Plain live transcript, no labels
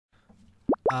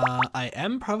I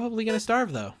am probably gonna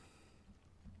starve though.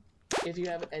 If you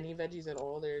have any veggies at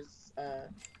all, there's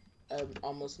an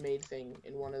almost made thing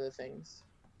in one of the things.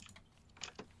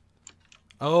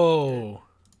 Oh,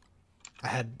 I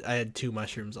had 2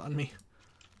 mushrooms on me.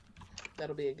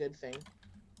 That'll be a good thing.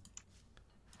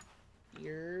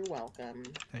 You're welcome.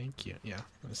 Thank you. Yeah,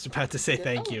 I was about to say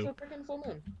thank you. It's a freaking full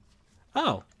moon.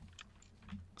 Oh,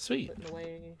 sweet. Putting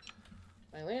away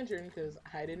my lantern because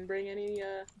I didn't bring any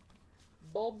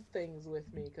bulb things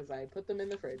with me because I put them in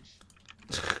the fridge.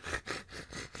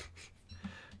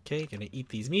 Okay, gonna eat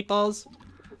these meatballs.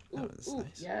 Ooh, That was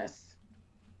nice. Yes.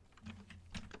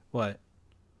 What?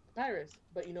 Papyrus.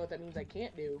 But you know what that means I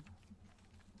can't do?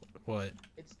 What?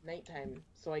 It's nighttime,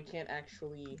 so I can't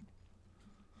actually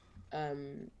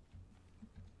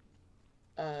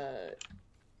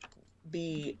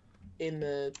be in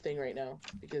the thing right now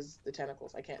because the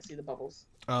tentacles. I can't see the bubbles.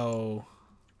 Oh,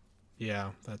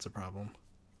 yeah, that's a problem.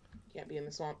 Can't be in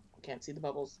the swamp. Can't see the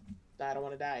bubbles. I don't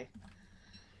want to die.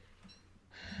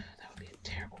 That would be a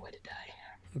terrible way to die.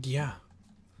 Yeah.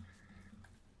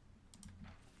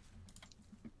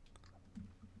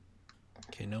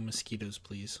 Okay, no mosquitoes,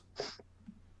 please.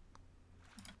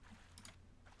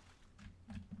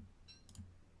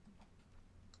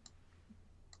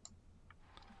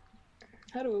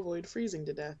 How to avoid freezing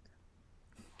to death.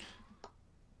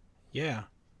 Yeah.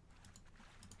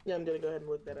 Yeah, I'm gonna go ahead and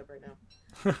look that up right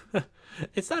now.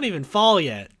 It's not even fall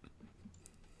yet.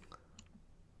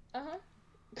 Uh-huh.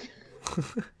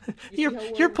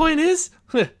 Your point is?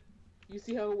 You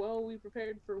see how well we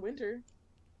prepared for winter?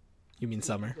 You mean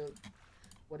summer?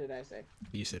 What did I say?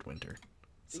 You said winter.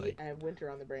 It's See, like, I have winter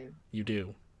on the brain. you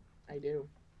do. I do.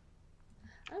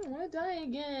 I don't want to die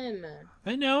again.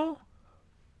 I know.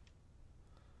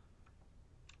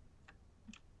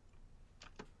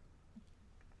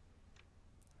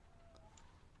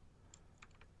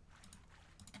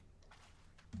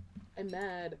 I'm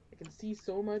mad. I can see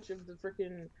so much of the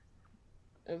frickin'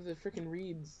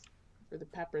 reeds for the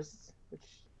papyrus, which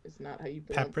is not how you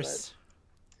pronounce Papyrus.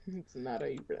 that. It's not how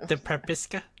you pronounce The that.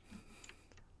 Perpiska.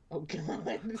 Oh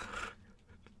god.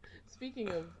 Speaking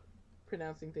of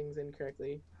pronouncing things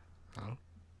incorrectly. Oh.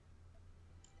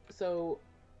 So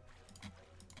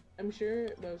I'm sure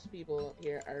most people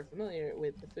here are familiar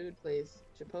with the food place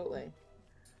Chipotle.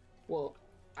 Well,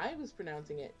 I was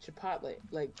pronouncing it Chipotle,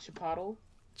 like Chipotle.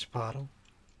 Chipotle.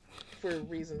 For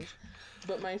reasons,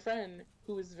 but my friend,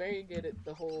 who is very good at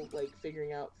the whole like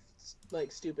figuring out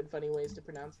like stupid funny ways to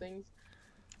pronounce things,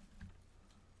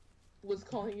 was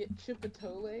calling it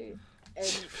Chipotle,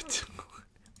 and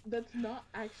that's not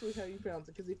actually how you pronounce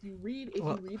it, because if you read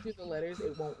through the letters,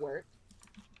 it won't work.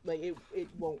 Like it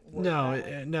won't work.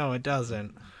 No, it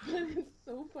doesn't. But it's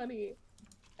so funny,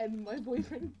 and my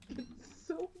boyfriend gets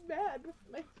so mad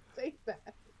when I say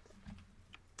that.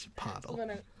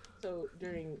 Chipotle. So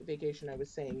during vacation, I was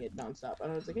saying it nonstop.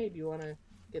 And I was like, hey, do you want to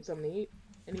get something to eat?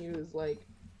 And he was like,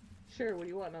 sure, what do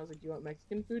you want? And I was like, do you want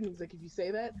Mexican food? And he's like, if you say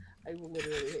that, I will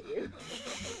literally hit you.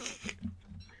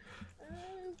 And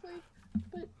I was like,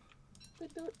 but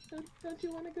don't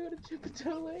you want to go to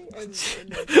Chipotle?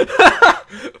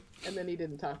 And then he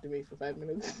didn't talk to me for 5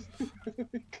 minutes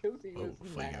because he was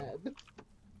mad.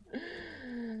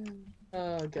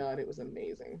 Oh, God, it was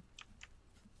amazing.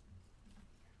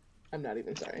 I'm not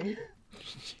even sorry.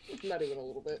 Not even a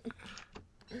little bit.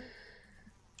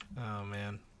 Oh,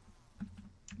 man.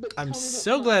 But I'm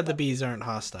so glad the bees aren't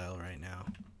hostile right now.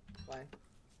 Why?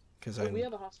 Because we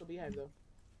have a hostile beehive, though.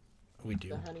 We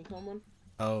do. The honeycomb one?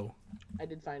 Oh. I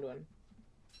did find one.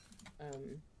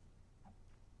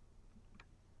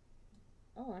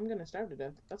 Oh, I'm gonna starve to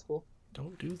death. That's cool.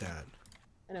 Don't do that.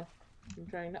 I know. I'm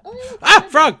trying not. Oh, yeah, ah!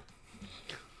 Frog!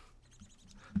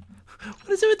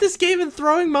 What is it with this game and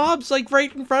throwing mobs like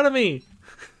right in front of me?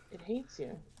 It hates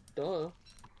you. Duh.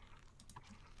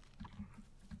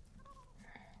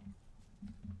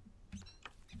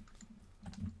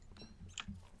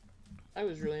 I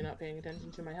was really not paying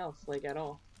attention to my health, like, at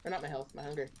all. Or not my health, my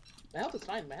hunger. My health is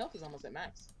fine. My health is almost at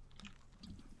max.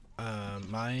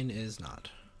 Mine is not.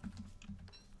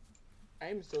 I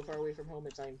am so far away from home,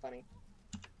 it's not even funny.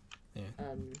 Yeah.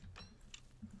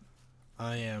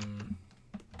 I am...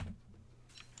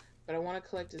 But I want to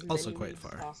collect as many weeds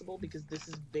as possible because this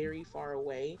is very far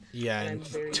away. Yeah. And I'm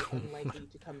very unlikely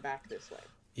to come back this way.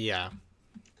 Yeah.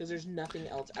 Because there's nothing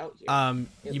else out here.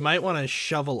 You might want to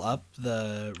shovel up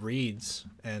the reeds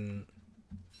and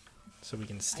so we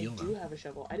can steal them. I do have a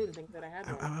shovel. I didn't think that I had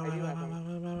one. I do have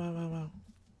one.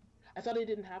 I thought I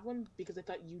didn't have one because I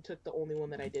thought you took the only one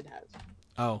that I did have.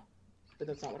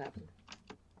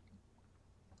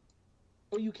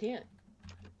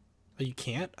 Oh, you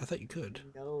can't? I thought you could.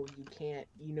 No, you can't.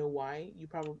 You know why?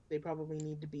 They probably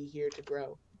need to be here to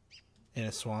grow. In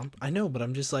a swamp? I know, but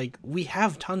I'm just like, we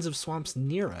have tons of swamps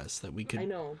near us that we could... I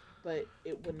know, but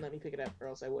it wouldn't let me pick it up, or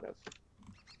else I would have.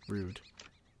 Rude.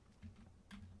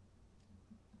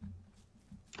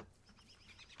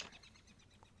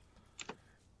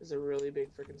 It's a really big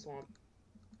freaking swamp.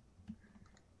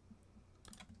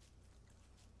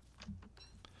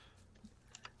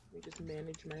 Let me just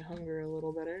manage my hunger a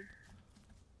little better.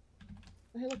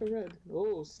 Oh, hey, look, a road.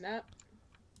 Oh, snap.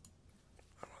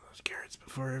 I want those carrots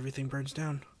before everything burns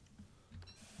down.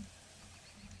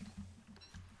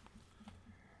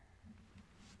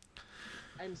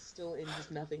 I'm still in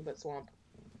just nothing but swamp.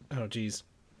 Oh, geez.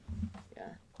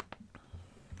 Yeah.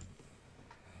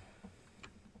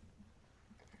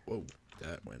 Whoa,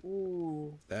 that went...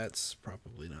 Ooh. That's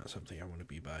probably not something I want to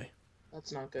be by.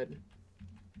 That's not good.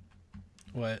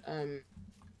 What?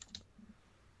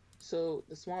 So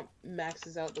the swamp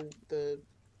maxes out the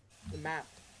map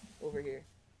over here.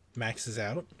 Maxes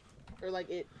out? Or like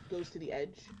it goes to the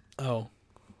edge. Oh.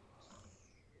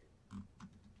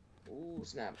 Ooh,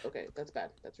 snap. Okay, that's bad.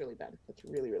 That's really bad. That's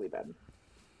really, really bad.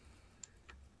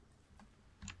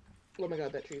 Oh my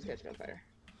god, that tree's catching on fire.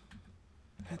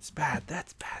 That's bad.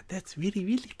 That's bad. That's really,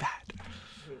 really bad. I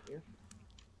hate you.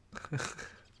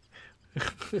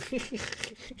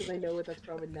 Because I know what that's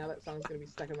from, and now that song's gonna be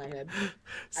stuck in my head.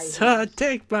 So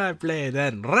take my blade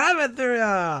and ram it through your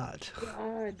heart.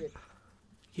 God.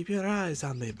 Keep your eyes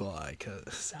on me, boy,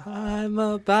 cause I'm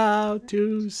about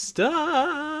to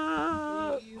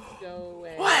stop. Please go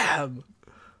away. Wham!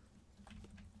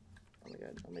 Oh my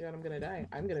god. Oh my god, I'm gonna die.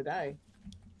 I'm gonna die.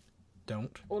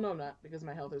 Don't. Well, no, I'm not, because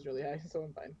my health is really high, so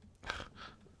I'm fine.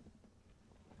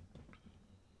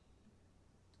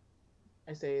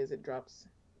 I say as it drops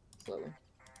slowly.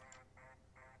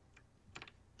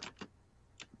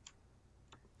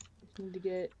 Just need to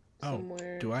get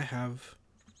somewhere. Do I have...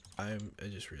 I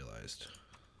just realized.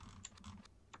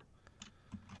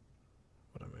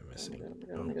 What am I missing?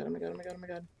 Oh my god, oh my god, oh my god, oh my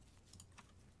god.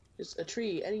 Just a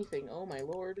tree, anything. Oh my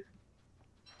lord.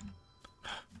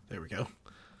 There we go.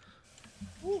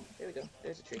 Ooh, there we go.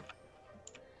 There's a tree.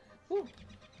 Ooh.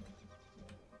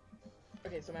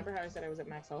 Okay, so remember how I said I was at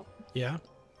max health? Yeah.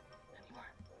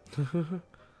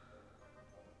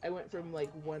 I went from like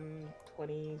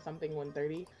 120 something,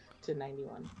 130 to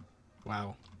 91.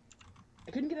 Wow.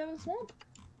 I couldn't get out of the swamp.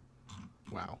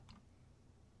 Wow.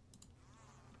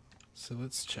 So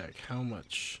let's check how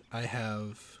much I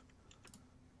have.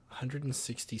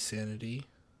 160 sanity,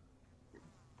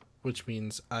 which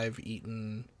means I've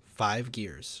eaten 5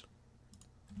 gears.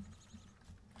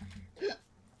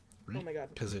 Oh my god.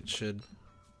 Because it should...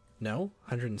 No?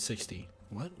 160.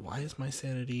 What? Why is my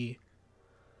sanity...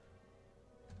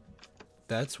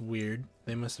 That's weird.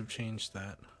 They must have changed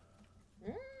that.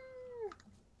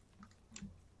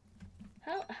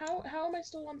 How am I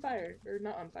still on fire? Or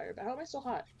not on fire, but how am I still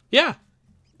hot? Yeah!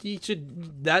 You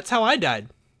should... That's how I died.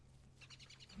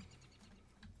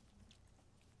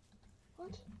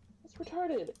 What? That's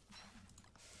retarded.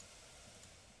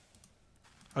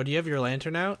 Oh, do you have your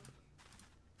lantern out?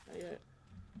 Not yet.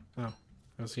 Oh.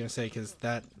 I was gonna say, because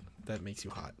that makes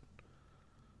you hot.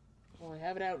 Well, I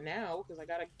have it out now, because I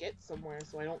gotta get somewhere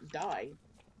so I don't die.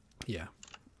 Yeah.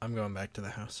 I'm going back to the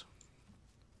house.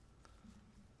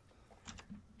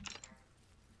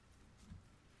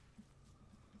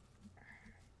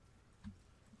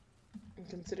 I'm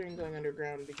considering going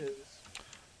underground because...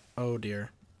 Oh, dear.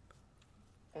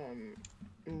 I'm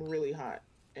really hot,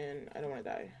 and I don't want to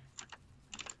die.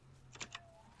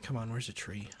 Come on, where's a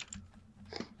tree?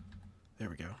 There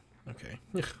we go. Okay.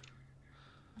 Okay.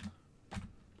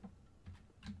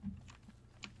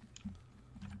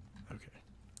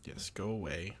 Yes, go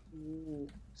away. Ooh.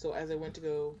 So as I went to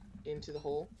go into the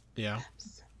hole... Yeah.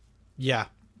 Bats. Yeah.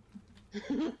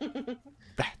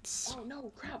 Bats. Oh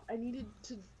no, crap! I needed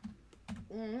to...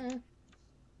 I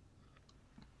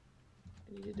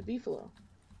needed to beefalo.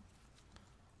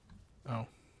 Oh.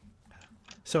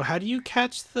 So how do you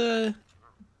catch the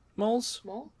moles?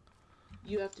 Mole?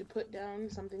 You have to put down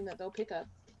something that they'll pick up,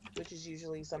 which is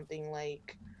usually something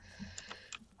like...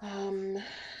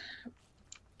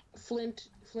 Flint.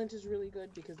 Flint is really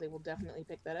good because they will definitely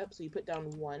pick that up. So you put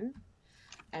down 1,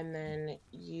 and then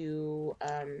you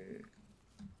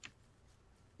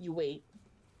wait,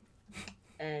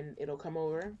 and it'll come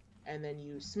over, and then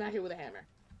you smack it with a hammer.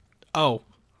 Oh.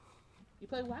 You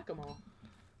play whack-a-mole.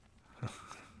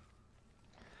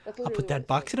 I'll put that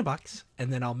box in a box,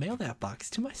 and then I'll mail that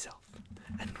box to myself.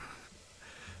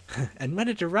 And when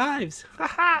it arrives,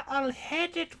 haha, I'll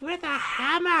hit it with a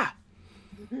hammer.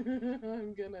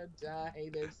 I'm gonna die.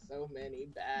 There's so many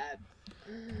bats.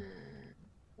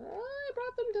 I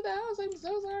brought them to the house. I'm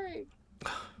so sorry.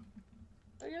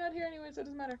 Oh, you're not here anyway, so it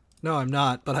doesn't matter. No, I'm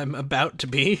not, but I'm about to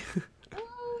be.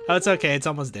 Oh, it's okay. It's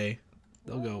almost day.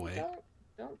 They'll go away.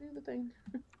 Don't do the thing.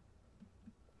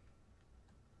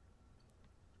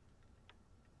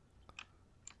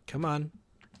 Come on.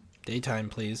 Daytime,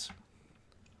 please.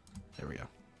 There we go.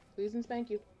 Please and spank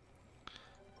you.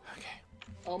 Okay.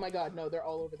 Oh my god, no, they're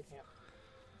all over the camp.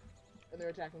 And they're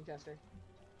attacking Chester.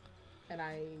 And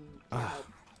I can't help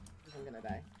because I'm gonna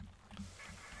die.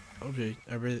 Okay.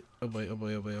 Oh boy, oh boy, oh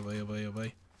boy, oh boy, oh boy, oh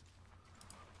boy.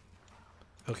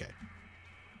 Okay.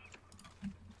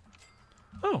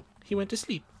 Oh, he went to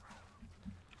sleep.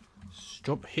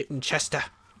 Stop hitting Chester.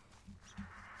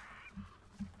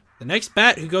 The next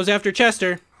bat who goes after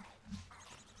Chester.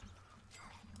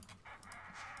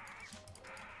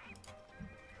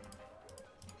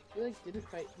 They like didn't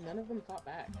fight. None of them fought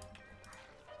back.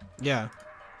 Yeah.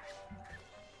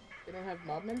 They don't have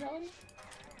mob mentality?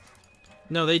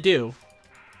 No, they do.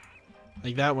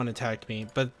 Like that one attacked me,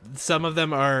 but some of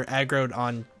them are aggroed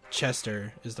on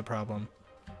Chester is the problem.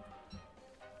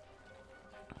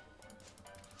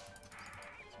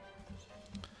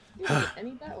 You didn't get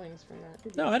any bat wings from that,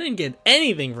 did you? No, I didn't get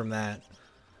anything from that.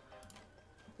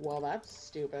 Well, that's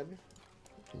stupid.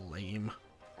 Lame.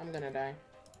 I'm gonna die.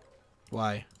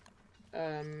 Why?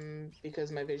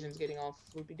 Because my vision's getting all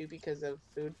floopy-doopy because of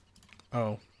food.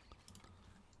 Oh.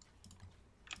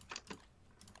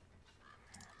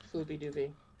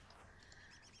 Floopy-doopy.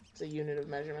 It's a unit of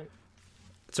measurement.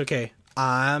 It's okay.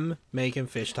 I'm making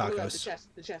fish Oh, tacos.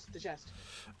 the chest.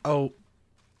 Oh.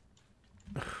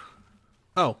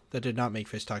 Oh, that did not make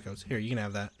fish tacos. Here, you can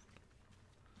have that.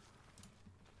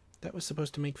 That was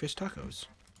supposed to make fish tacos.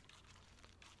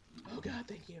 Oh god,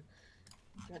 thank you.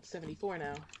 I'm at 74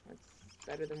 now. That's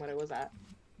better than what I was at.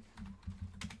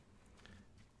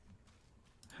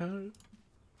 How?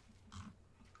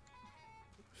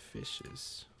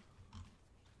 Fishes.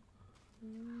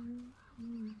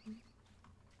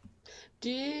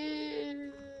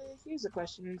 Here's a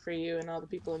question for you and all the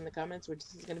people in the comments, which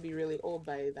is going to be really old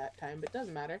by that time, but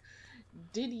doesn't matter.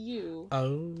 Did you...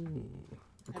 Oh.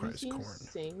 Have you seen corn.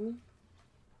 Sing?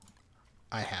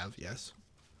 I have, yes.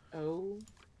 Oh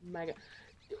my god.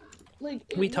 Like,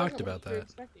 We talked about that.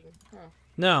 Expecting, huh?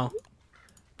 No.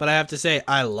 But I have to say,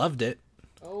 I loved it.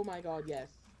 Oh my god, yes.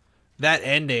 That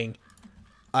ending,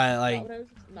 I like...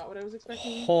 Not what I was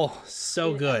expecting. Oh,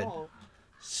 so good.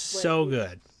 So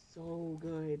good. So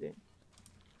good.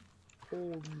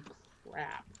 Holy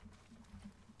crap.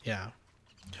 Yeah.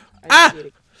 Ah!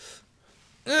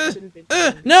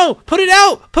 No! Put it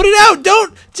out! Put it out!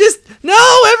 Don't! Just...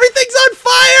 No! Everything's on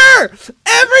fire!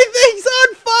 Everything's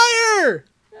on fire!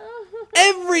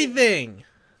 Everything!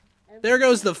 There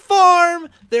goes the farm.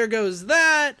 There goes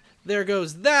that. There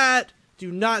goes that. Do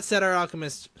not set our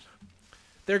alchemist...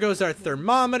 There goes our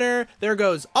thermometer. There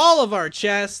goes all of our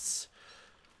chests.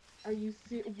 Are you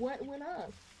serious? What went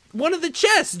up? One of the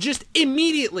chests just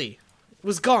immediately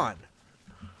was gone.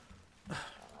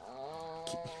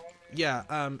 Yeah,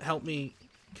 help me,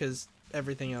 because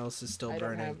everything else is still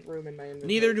burning. I don't have room in my inventory.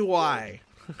 Neither do I.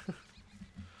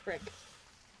 Frick.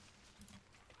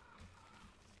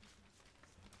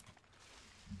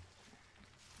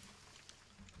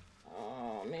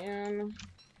 Oh, man.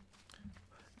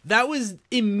 That was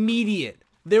immediate.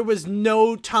 There was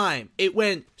no time. It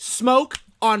went smoke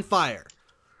on fire.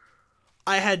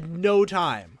 I had no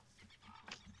time.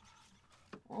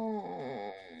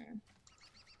 Oh.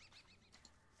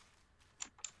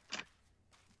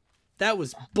 That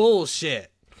was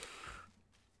bullshit.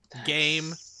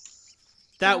 Game.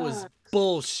 That was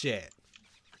bullshit.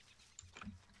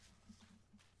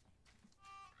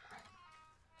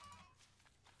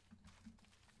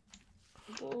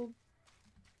 Well,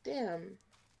 damn.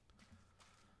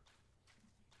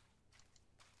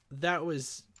 That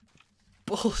was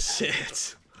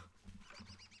bullshit.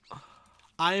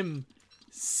 I'm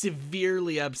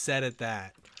severely upset at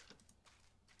that.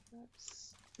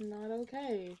 That's not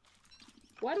okay.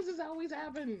 Why does this always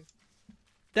happen?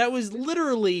 That was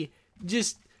literally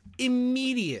just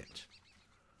immediate.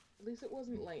 At least it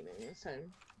wasn't lightning this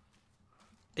time.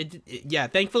 Yeah,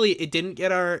 thankfully it didn't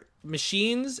get our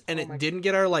machines and it didn't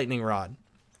get our lightning rod.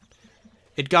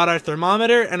 It got our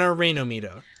thermometer and our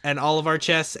rainometer and all of our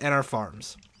chests and our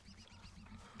farms.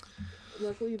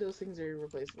 Luckily those things are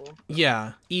replaceable.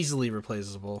 Yeah, easily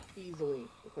replaceable. Easily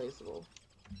replaceable.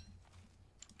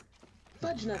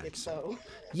 Fudge nuggets though.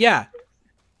 Yeah.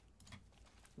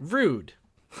 Rude.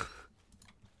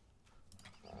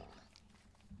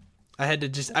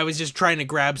 I was just trying to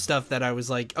grab stuff that I was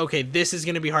like, okay, this is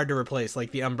gonna be hard to replace,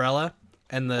 like the umbrella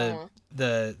and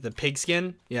the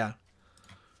pigskin. Yeah.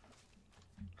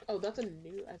 Oh, that's a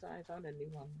new. I found a new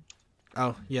one.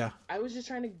 Oh yeah. I was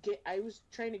trying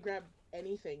to grab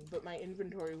anything, but my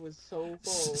inventory was so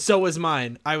full. So was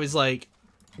mine. I was like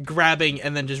grabbing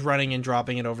and then just running and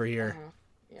dropping it over here.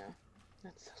 Yeah,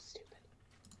 that's so stupid.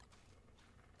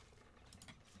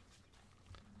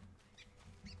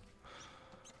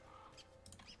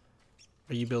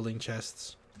 Are you building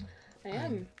chests? I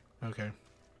am. Okay.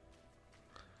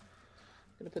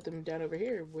 Gonna put them down over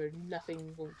here where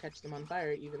nothing will catch them on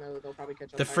fire, even though they'll probably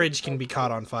catch on fire. The fridge can be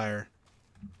caught on fire.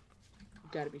 You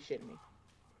gotta be shitting me.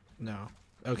 No.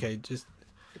 Okay, just...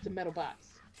 It's a metal box.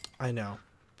 I know,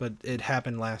 but it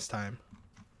happened last time.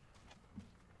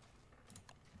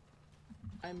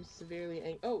 I'm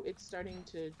severely oh, it's starting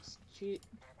to cheat.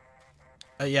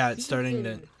 Yeah, it's starting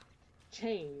to...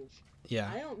 change.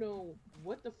 Yeah. I don't know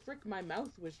what the frick my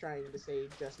mouth was trying to say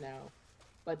just now,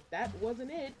 but that wasn't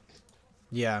it.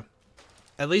 Yeah.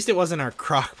 At least it wasn't our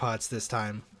crock pots this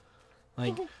time.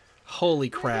 Like, holy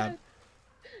crap.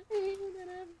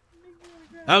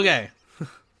 Okay.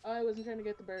 Oh, I wasn't trying to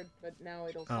get the bird, but now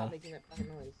it'll stop making that fucking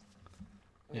noise.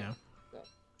 Okay, yeah. So,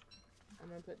 I'm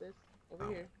gonna put this over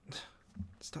here.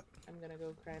 Stop. I'm gonna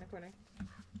go cry in a corner.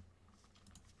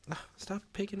 Stop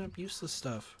picking up useless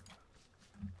stuff.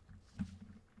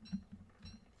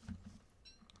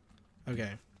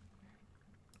 Okay.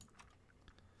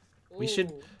 We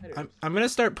should... I'm gonna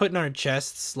start putting our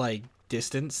chests, like,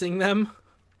 distancing them.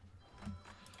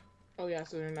 Oh yeah,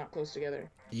 so they're not close together.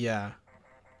 Yeah.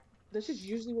 That's just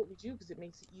usually what we do, because it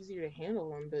makes it easier to handle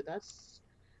them, but that's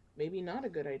maybe not a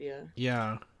good idea.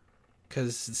 Yeah.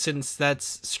 Because since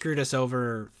that's screwed us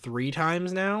over 3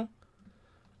 times now.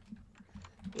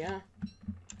 Yeah.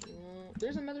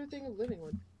 There's another thing of living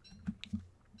wood.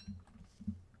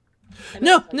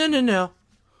 No, no, no, no.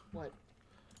 What?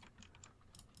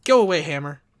 Go away,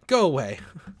 hammer. Go away.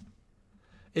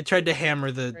 It tried to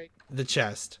hammer the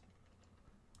chest.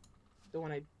 The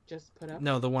one I just put up?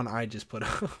 No, the one I just put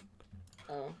up.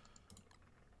 Oh.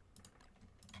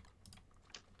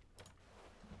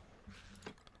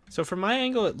 So from my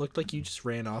angle, it looked like you just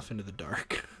ran off into the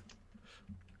dark.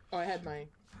 Oh, I had my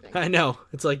thing. I know.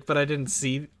 It's like, but I didn't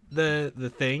see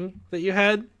the thing that you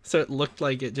had, so it looked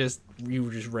like you just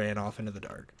ran off into the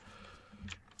dark.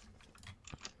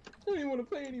 I don't even want to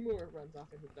play anymore. It runs off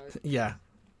into the dark. Yeah.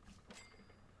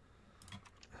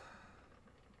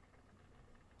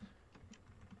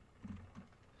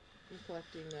 I'm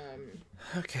collecting,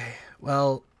 Okay,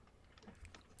 well,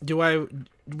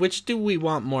 which do we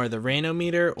want more, the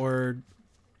Rhinometer or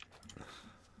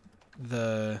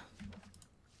the...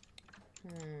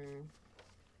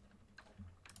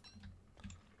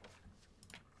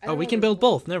 Oh, we can build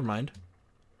both, never mind.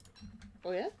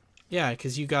 Oh, yeah? Yeah,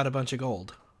 because you got a bunch of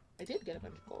gold. I did get a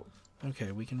bunch of gold.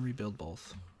 Okay, we can rebuild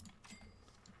both.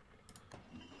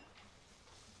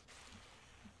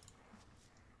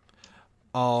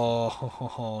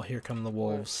 Oh, here come the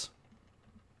wolves.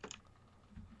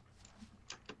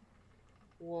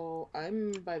 Well,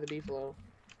 I'm by the beefalo.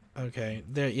 Okay,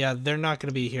 they're not going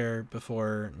to be here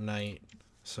before night,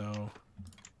 so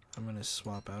I'm going to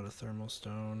swap out a thermal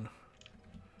stone.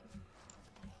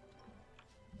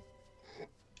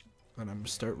 And I'm going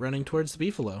to start running towards the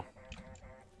beefalo.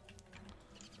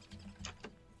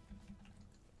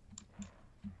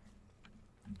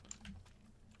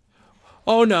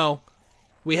 Oh no!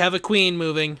 We have a queen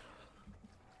moving.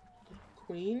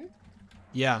 Queen?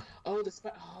 Yeah. Oh, the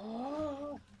spot.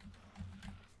 Oh!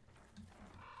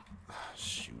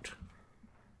 Shoot.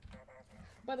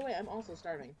 By the way, I'm also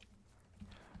starving.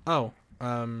 Oh,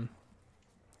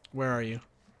 where are you?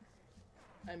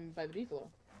 I'm by the beefalo.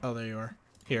 Oh, there you are.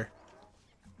 Here.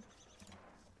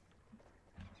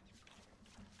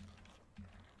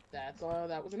 That's all.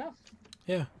 That was enough.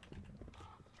 Yeah.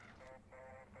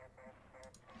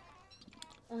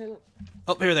 Oh, hey, look.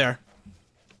 Oh, here they are.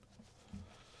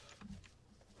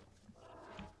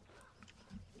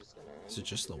 Is it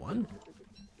just the one?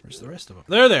 Where's the rest of them?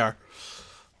 There they are.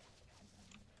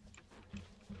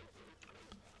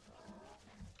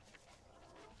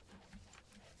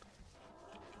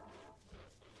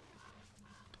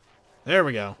 There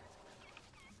we go.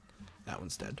 That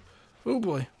one's dead. Oh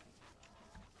boy.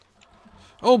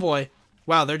 Oh boy.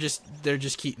 Wow, they just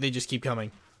keep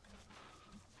coming.